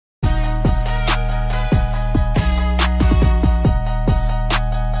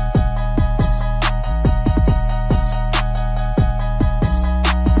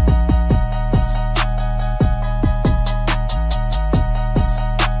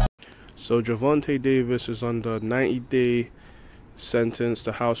So Gervonta Davis is under 90-day sentence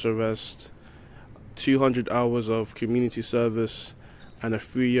to house arrest, 200 hours of community service, and a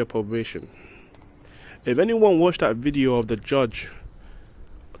 3-year probation. If anyone watched that video of the judge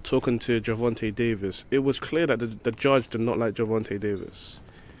talking to Gervonta Davis, it was clear that the judge did not like Gervonta Davis.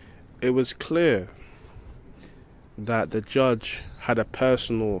 It was clear that the judge had a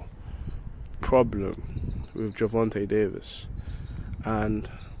personal problem with Gervonta Davis. And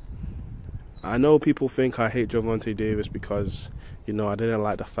I know people think I hate Gervonta Davis because, you know, I didn't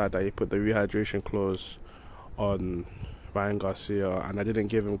like the fact that he put the rehydration clause on Ryan Garcia, and I didn't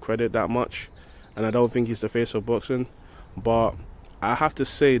give him credit that much, and I don't think he's the face of boxing. But I have to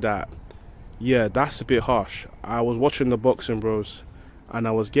say that, yeah, that's a bit harsh. I was watching the Boxing Bros and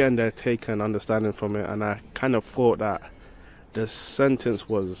I was getting their take and understanding from it, and I kind of thought that the sentence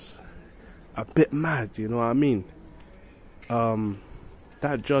was a bit mad, you know what I mean?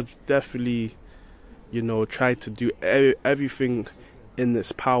 That judge definitely, you know, tried to do everything in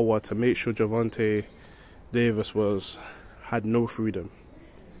its power to make sure Gervonta Davis had no freedom.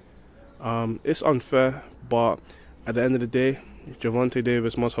 It's unfair, but at the end of the day, Gervonta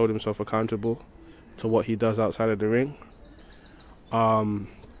Davis must hold himself accountable to what he does outside of the ring. Nah,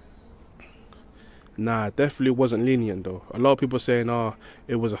 definitely wasn't lenient though. A lot of people saying, oh,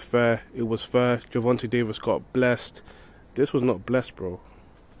 it was fair. Gervonta Davis got blessed. This was not blessed, bro.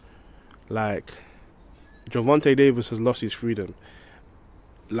 Like, Gervonta Davis has lost his freedom.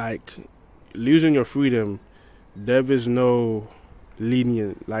 Like, losing your freedom, there is no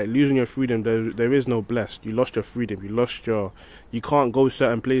lenient. Like, losing your freedom, there is no blessed. You lost your freedom. You can't go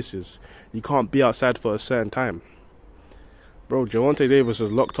certain places. You can't be outside for a certain time. Bro, Gervonta Davis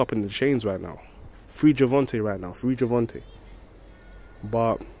is locked up in the chains right now. Free Gervonta right now. Free Gervonta.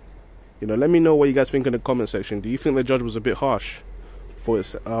 But, you know, let me know what you guys think in the comment section. Do you think the judge was a bit harsh for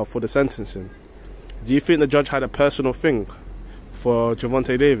the sentencing? Do you think the judge had a personal thing for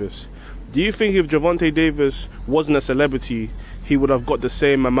Gervonta Davis? Do you think if Gervonta Davis wasn't a celebrity, he would have got the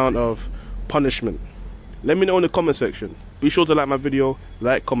same amount of punishment? Let me know in the comment section. Be sure to like my video,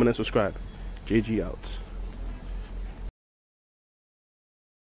 like, comment and subscribe. JG out.